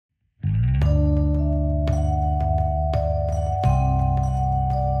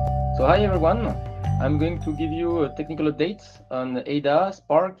So hi everyone, I'm going to give you a technical update on Ada,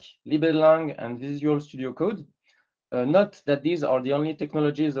 Spark, Libadalang, and Visual Studio Code. Note that these are the only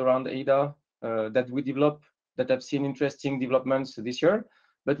technologies around Ada that we develop that have seen interesting developments this year,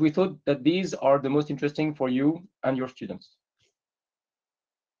 but we thought that these are the most interesting for you and your students.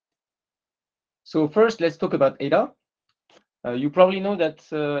 So first, let's talk about Ada. You probably know that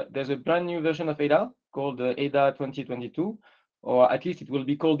there's a brand new version of Ada called Ada 2022, or at least it will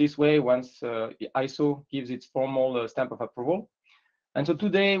be called this way once ISO gives its formal stamp of approval. And so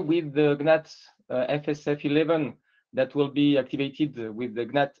today with the GNAT FSF 11 that will be activated with the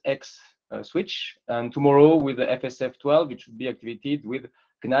GNAT X switch, and tomorrow with the FSF 12, which should be activated with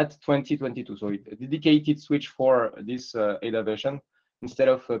GNAT 2022. So a dedicated switch for this Ada version instead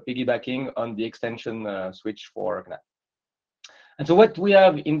of piggybacking on the extension switch for GNAT. And so what we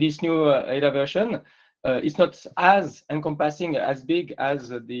have in this new Ada version is not as encompassing, as big as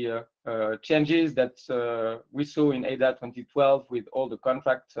the changes that we saw in Ada 2012 with all the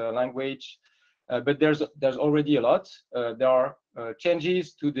contract language, but there's already a lot. There are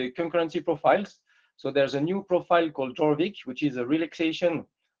changes to the concurrency profiles. So there's a new profile called Jorvik, which is a relaxation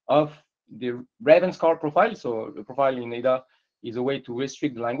of the Ravenscar profile. So the profile in Ada is a way to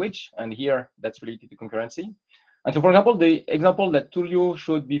restrict the language, and here that's related to concurrency. And so, for example, the example that Tullio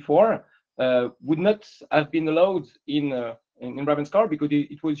showed before would not have been allowed in Ravenscar because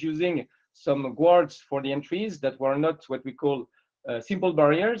it was using some guards for the entries that were not what we call simple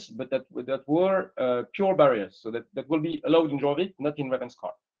barriers, but that were pure barriers. So that will be allowed in Jorvik, not in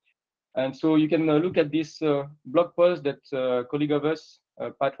Ravenscar. And so you can look at this blog post that a colleague of us,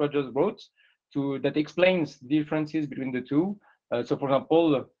 Pat Rogers, wrote that explains the differences between the two. So, for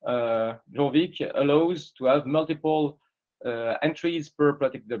example, Jorvik allows to have multiple entries per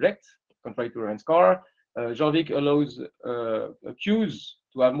protected object, contrary to Ravenscar. Jorvik allows queues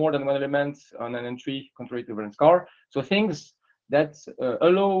to have more than one element on an entry, contrary to Ravenscar. So things that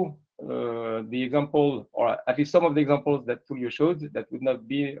allow the example, or at least some of the examples that Tullio showed, that would not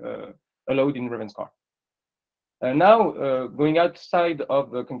be allowed in Ravenscar. Now, going outside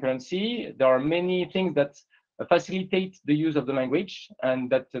of concurrency, there are many things that facilitate the use of the language and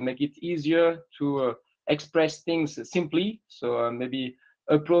that make it easier to express things simply. So maybe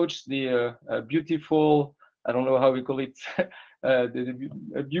approach the beautiful, I don't know how we call it,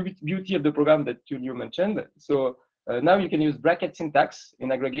 the beauty of the program that you mentioned. So now you can use bracket syntax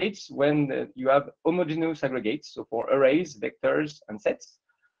in aggregates when you have homogeneous aggregates. So for arrays, vectors, and sets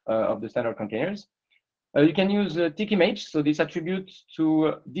of the standard containers. You can use tick image. So this attribute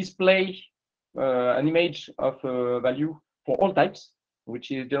to display an image of value for all types,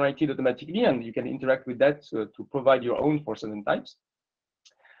 which is generated automatically, and you can interact with that to provide your own for certain types.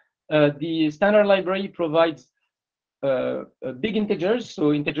 The standard library provides big integers,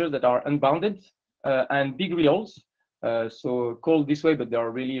 so integers that are unbounded, and big reals, so called this way, but they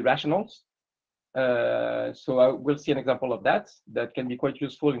are really rationals. So I will see an example of that can be quite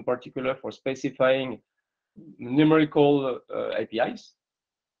useful, in particular for specifying numerical APIs.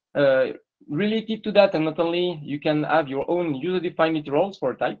 Related to that, and not only, you can have your own user-defined literals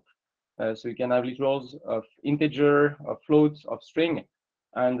for a type. So you can have literals of integer, of float, of string,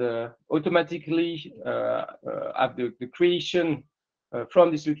 and automatically have the creation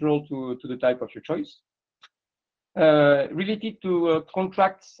from this literal to the type of your choice. Related to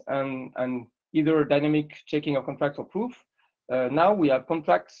contracts and either dynamic checking of contracts or proof, now we have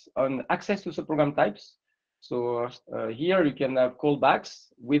contracts on access to subprogram types. So here you can have callbacks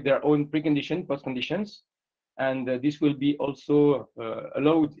with their own precondition, postconditions, and this will be also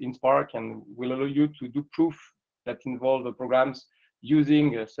allowed in Spark and will allow you to do proof that involve the programs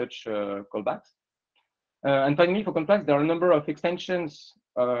using such callbacks. And finally, for contracts, there are a number of extensions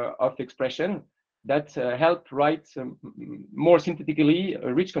of expression that help write more synthetically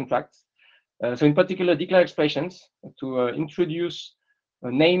rich contracts. So in particular, declare expressions to introduce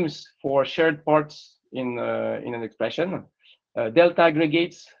names for shared parts in an expression, delta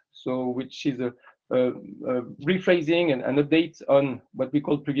aggregates, so which is a rephrasing and an update on what we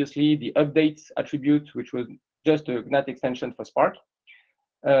called previously the update attribute, which was just a GNAT extension for Spark,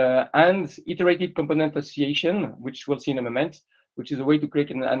 and iterated component association, which we'll see in a moment, which is a way to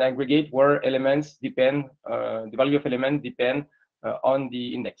create an aggregate where elements depend, the value of element depend on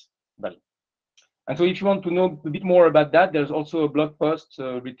the index value. And so if you want to know a bit more about that, there's also a blog post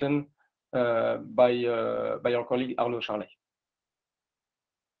written by our colleague Arlo Charlet.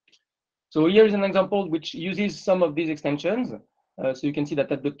 So here is an example which uses some of these extensions. So you can see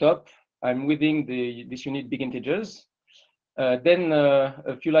that at the top, I'm within this unit big integers. Then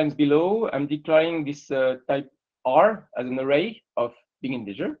a few lines below, I'm declaring this type R as an array of big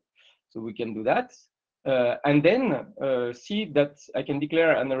integer. So we can do that. And then see that I can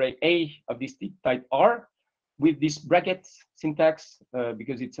declare an array A of this type R with this bracket syntax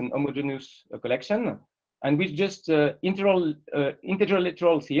because it's an homogeneous collection, and with just integer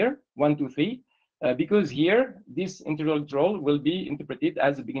literals here, 1, 2, 3, because here this integer literal will be interpreted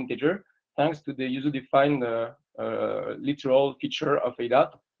as a big integer thanks to the user-defined literal feature of Ada,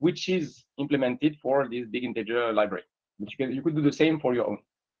 which is implemented for this big integer library. But you could do the same for your own.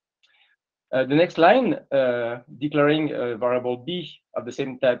 The next line, declaring a variable b of the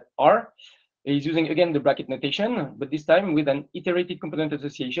same type R, is using again the bracket notation, but this time with an iterated component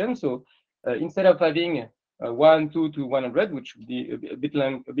association. So instead of having 1, 2 to 100, which would be a bit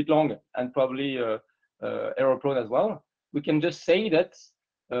long and probably error prone as well, we can just say that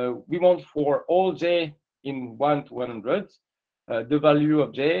we want for all j in 1 to 100, the value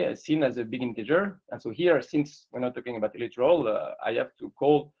of j is seen as a big integer. And so here, since we're not talking about literal, I have to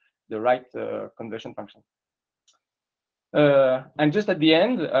call the right conversion function. And just at the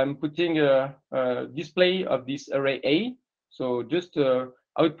end, I'm putting a display of this array A. So just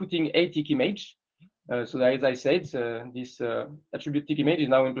outputting a tick image. So that, as I said, this attribute tick image is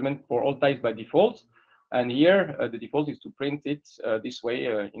now implemented for all types by default. And here, the default is to print it this way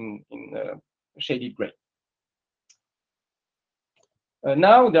in shaded gray.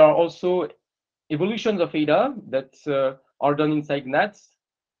 Now, there are also evolutions of Ada that are done inside GNAT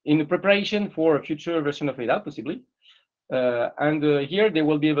in preparation for a future version of Ada, possibly. And here they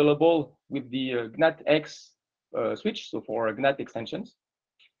will be available with the GNAT-X switch, so for GNAT extensions.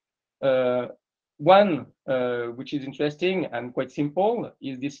 One, which is interesting and quite simple,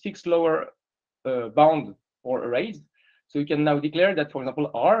 is this fixed lower bound for arrays. So you can now declare that, for example,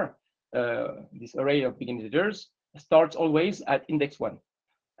 R, this array of big integers, starts always at index 1.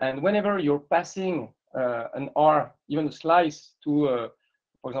 And whenever you're passing an R, even a slice to,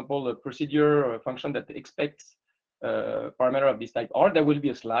 for example, a procedure or a function that expects parameter of this type R, there will be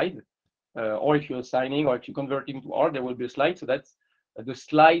a slide. Or if you're assigning or if you convert into R, there will be a slide. So that's the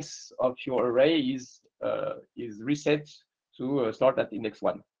slice of your array is reset to start at index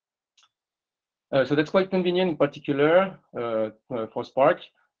 1. So that's quite convenient, in particular for Spark,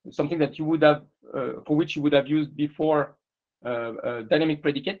 something that you would have, for which you would have used before dynamic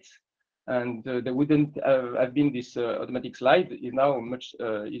predicates, and there wouldn't have been this automatic slide. Is now much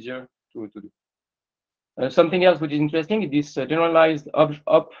easier to do. Something else which is interesting is this generalized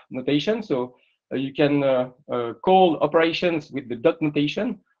op notation. So you can call operations with the dot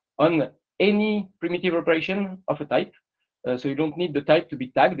notation on any primitive operation of a type. So you don't need the type to be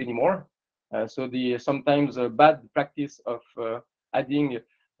tagged anymore. So the sometimes bad practice of adding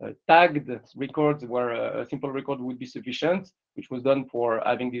tagged records where a simple record would be sufficient, which was done for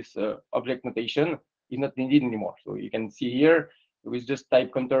having this object notation, is not needed anymore. So you can see here with just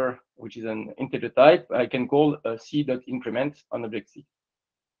type counter, which is an integer type, I can call a c.increment on object c.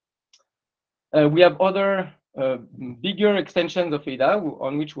 We have other bigger extensions of Ada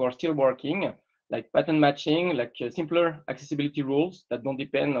on which we are still working, like pattern matching, like simpler accessibility rules that don't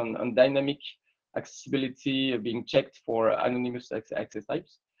depend on dynamic accessibility being checked for anonymous access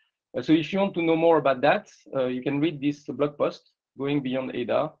types. So if you want to know more about that, you can read this blog post, Going Beyond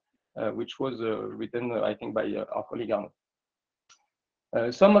Ada, which was written, I think, by our colleague Arnaud.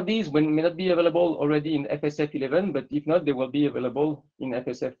 Some of these may not be available already in FSF 11, but if not, they will be available in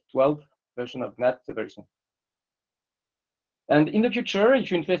FSF 12 version of GNAT very soon. And in the future, if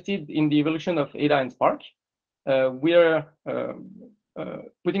you're interested in the evolution of Ada and Spark, we are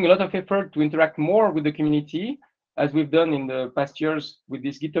putting a lot of effort to interact more with the community, as we've done in the past years with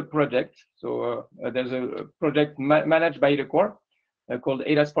this GitHub project. So there's a project managed by AdaCore called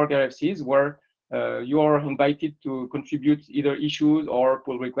Ada Spark RFCs, where you are invited to contribute either issues or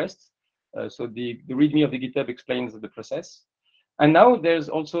pull requests. So the README of the GitHub explains the process. And now there's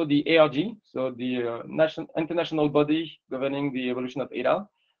also the ARG, so the international body governing the evolution of Ada,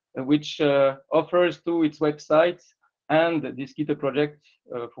 which offers through its website and this GitHub project,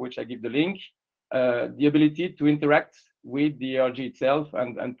 for which I give the link, the ability to interact with the ARG itself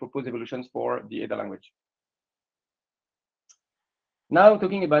and propose evolutions for the Ada language. Now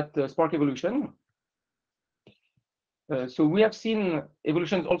talking about Spark evolution. So we have seen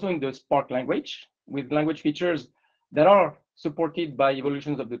evolutions also in the Spark language with language features that are supported by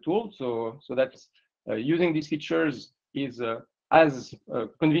evolutions of the tool. So that's using these features is as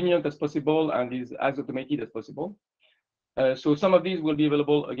convenient as possible and is as automated as possible. So some of these will be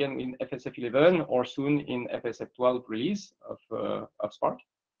available again in FSF 11 or soon in FSF 12 release of Spark.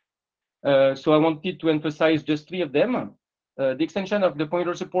 So I wanted to emphasize just 3 of them. The extension of the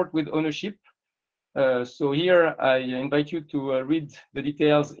pointer support with ownership So here I invite you to read the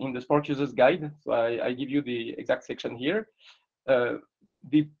details in the Spark Users Guide. So I give you the exact section here.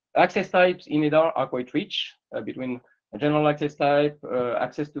 The access types in ADA are quite rich between a general access type,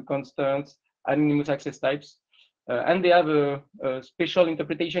 access to constants, anonymous access types, and they have a special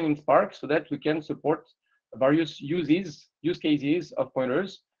interpretation in Spark so that we can support various use cases of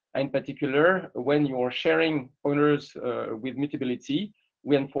pointers. And in particular, when you're sharing pointers with mutability,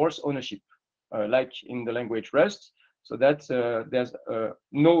 we enforce ownership, like in the language Rust, so that there's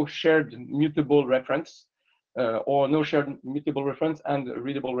no shared mutable reference or no shared mutable reference and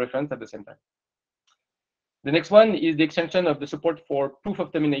readable reference at the same time. The next one is the extension of the support for proof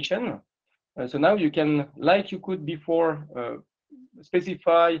of termination. So now you can, like you could before,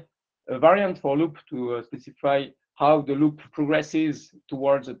 specify a variant for loop to specify how the loop progresses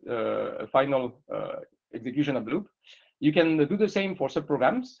towards a final execution of the loop. You can do the same for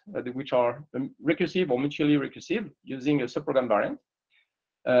subprograms, which are recursive or mutually recursive using a subprogram variant.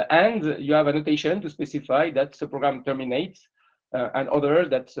 And you have a notation to specify that subprogram terminates and others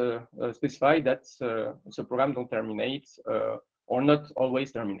that specify that subprogram don't terminate or not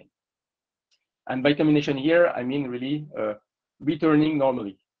always terminate. And by termination here, I mean really returning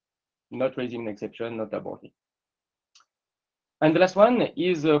normally, not raising an exception, not aborting. And the last one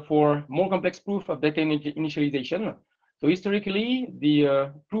is for more complex proof of data initialization. So historically,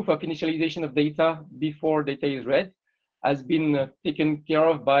 the proof of initialization of data before data is read has been taken care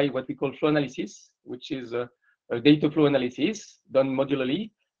of by what we call flow analysis, which is a data flow analysis done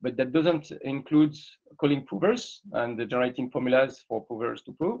modularly, but that doesn't include calling provers and generating formulas for provers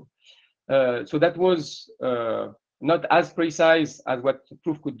to prove. So that was not as precise as what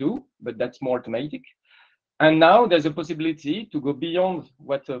proof could do, but that's more automatic. And now there's a possibility to go beyond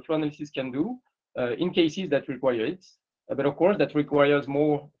what flow analysis can do in cases that require it. But of course, that requires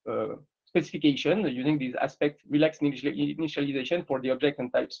more specification using these aspect relaxed initialization for the object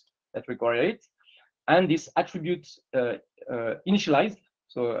and types that require it. And this attribute initialized,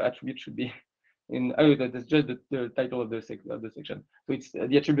 so attribute should be in, oh, that's just the title of the section. So it's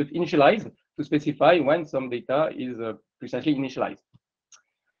the attribute initialized to specify when some data is precisely initialized.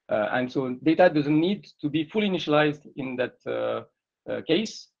 And so data doesn't need to be fully initialized in that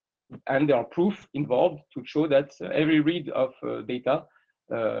case. And there are proof involved to show that every read of data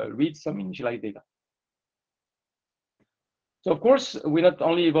reads some initialized data. So of course, we're not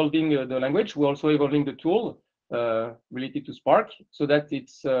only evolving the language, we're also evolving the tool related to Spark so that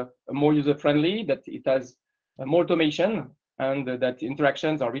it's more user-friendly, that it has more automation, and that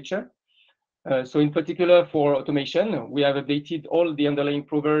interactions are richer. So in particular for automation, we have updated all the underlying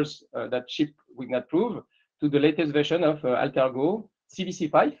provers that ship Wignat Prove to the latest version of AlterGo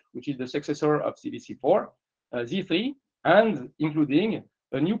CVC5, which is the successor of CVC4, Z3, and including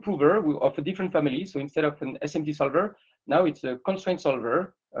a new prover of a different family. So instead of an SMT solver, now it's a constraint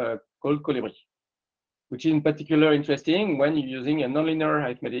solver called Colibri, which is in particular interesting when you're using a nonlinear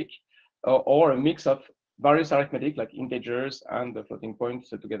arithmetic or a mix of various arithmetic like integers and the floating points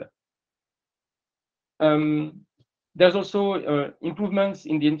together. There's also improvements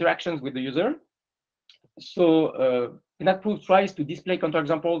in the interactions with the user. So Wignat Prove tries to display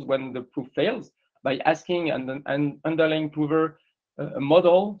counterexamples when the proof fails by asking an underlying prover a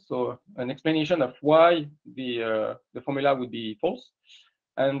model, so an explanation of why the formula would be false.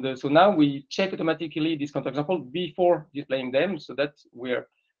 And so now we check automatically this counterexample before displaying them so that we're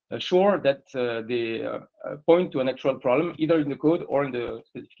sure that they point to an actual problem, either in the code or in the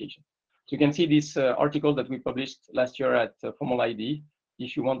specification. So you can see this article that we published last year at Formal ID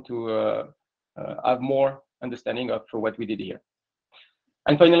if you want to have more understanding of what we did here.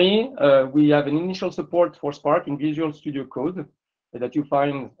 And finally, we have an initial support for Spark in Visual Studio Code that you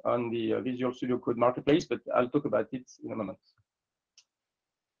find on the Visual Studio Code marketplace, but I'll talk about it in a moment.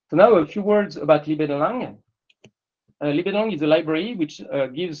 So now a few words about Libadalang. Libadalang is a library which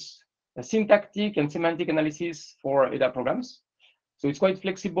gives a syntactic and semantic analysis for ADA programs. So it's quite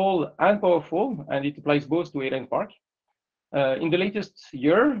flexible and powerful, and it applies both to ADA and Spark. In the latest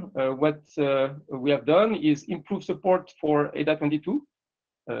year, what we have done is improve support for ADA 22,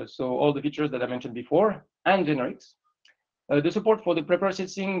 so all the features that I mentioned before, and generics. The support for the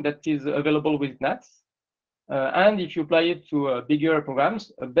preprocessing that is available with NATS, and if you apply it to bigger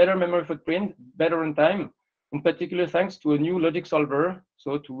programs, a better memory footprint, better runtime, in particular thanks to a new logic solver,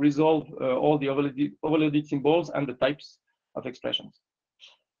 so to resolve all the overloaded symbols and the types of expressions.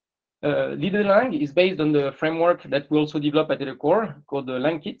 Libadalang is based on the framework that we also develop at AdaCore called the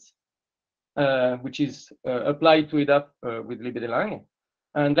LangKit, which is applied to ADA with Libadalang.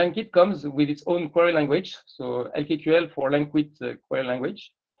 And LangKit comes with its own query language, so LKQL for LangQuit query language.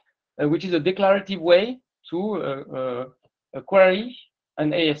 which is a declarative way to query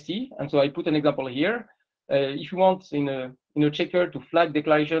an AST. And so I put an example here. If you want in a checker to flag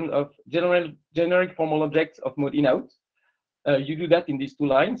declaration of generic formal objects of mode in-out, you do that in these two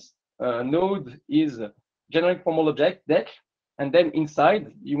lines. Node is generic formal object dec, and then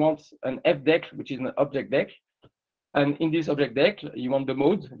inside you want an fdec, which is an object dec. And in this object dec, you want the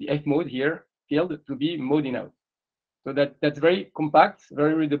mode, the f mode here, field to be mode in-out. So that's very compact,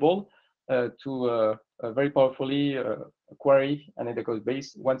 very readable to very powerfully query an AdaCore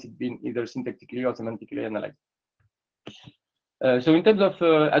base once it's been either syntactically or semantically analyzed. So in terms of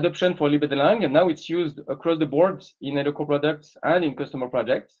adoption for Libadalang, and now it's used across the board in AdaCore products and in customer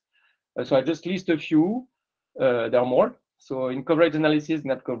projects. So I just list a few. There are more. So in coverage analysis,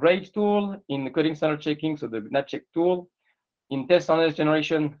 GNAT coverage tool. In coding standard checking, so the GNAT check tool. In test harness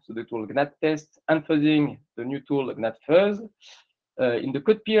generation, so the tool GNAT test. And fuzzing, the new tool GNAT fuzz. In the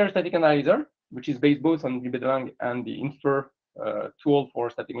code peer static analyzer, which is based both on Libadalang and the Infer tool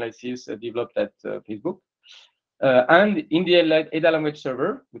for static analysis developed at Facebook. And in the Ada language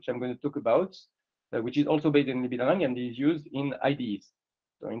server, which I'm going to talk about, which is also based in Libadalang and is used in IDEs,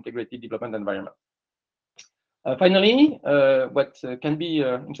 so integrated development environment. Finally, what can be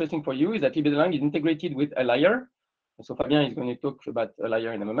interesting for you is that Libadalang is integrated with a layer. So Fabien is going to talk about a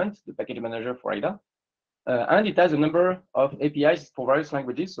layer in a moment, the package manager for Ada. And it has a number of APIs for various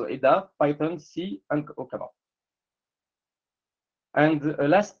languages, so Ada, Python, C, and Okama. And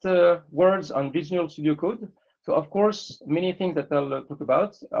last words on Visual Studio Code. So of course, many things that I'll talk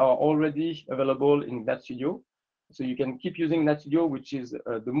about are already available in GNAT Studio. So you can keep using GNAT Studio, which is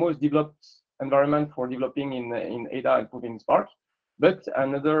the most developed environment for developing in Ada and proving Spark. But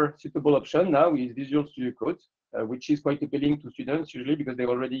another suitable option now is Visual Studio Code, which is quite appealing to students usually because they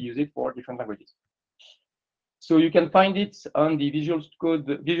already use it for different languages. So you can find it on the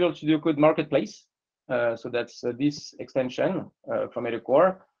Visual Studio Code marketplace. So that's this extension from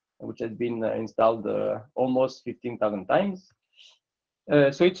AdaCore, which has been installed almost 15,000 times.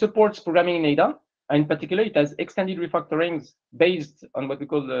 So it supports programming in Ada. And in particular, it has extended refactorings based on what we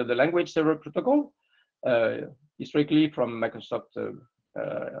call the language server protocol, historically from Microsoft.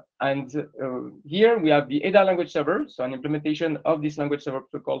 And here we have the Ada language server, so an implementation of this language server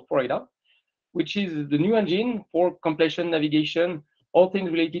protocol for Ada, which is the new engine for completion, navigation, all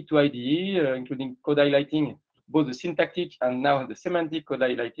things related to IDE, including code highlighting, both the syntactic and now the semantic code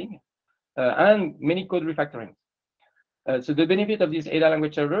highlighting, and many code refactoring. So the benefit of this Ada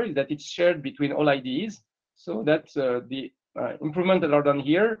language server is that it's shared between all IDEs, so that the improvements that are done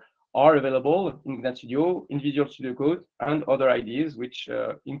here are available in GNAT Studio, in Visual Studio Code, and other IDEs, which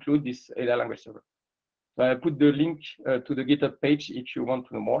include this Ada language server. So I put the link to the GitHub page if you want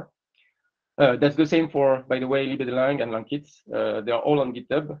to know more. That's the same for, by the way, Libadalang and Langkit. They are all on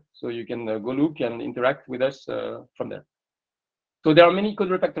GitHub, so you can go look and interact with us from there. So there are many code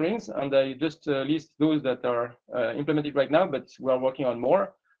refactorings, and I just list those that are implemented right now, but we are working on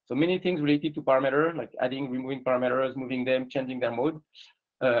more. So many things related to parameter, like adding, removing parameters, moving them, changing their mode,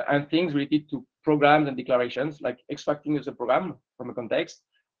 and things related to programs and declarations, like extracting a program from a context,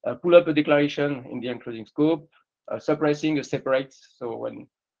 pull up a declaration in the enclosing scope, suppressing a separate, so when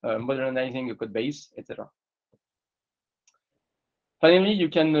modernizing a code base, etc. Finally, you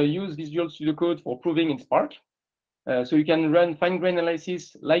can use Visual Studio Code for proving in Spark. So you can run fine-grained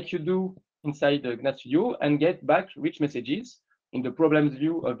analysis like you do inside the GNAT Studio and get back rich messages in the problems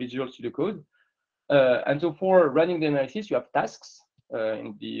view of Visual Studio Code. And so for running the analysis, you have tasks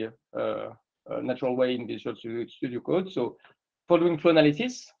in the natural way in Visual Studio Code. So following flow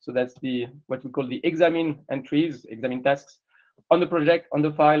analysis, so that's the what we call the examine entries, examine tasks on the project, on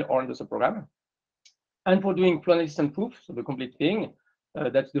the file, or on the subprogram. And for doing flow analysis and proof, so the complete thing,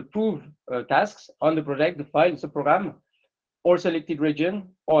 that's the proof tasks on the project, the file, the subprogram, or selected region,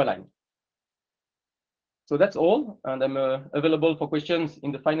 or a line. So that's all, and I'm available for questions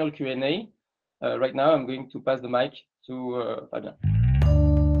in the final Q&A. Right now, I'm going to pass the mic to Fabien.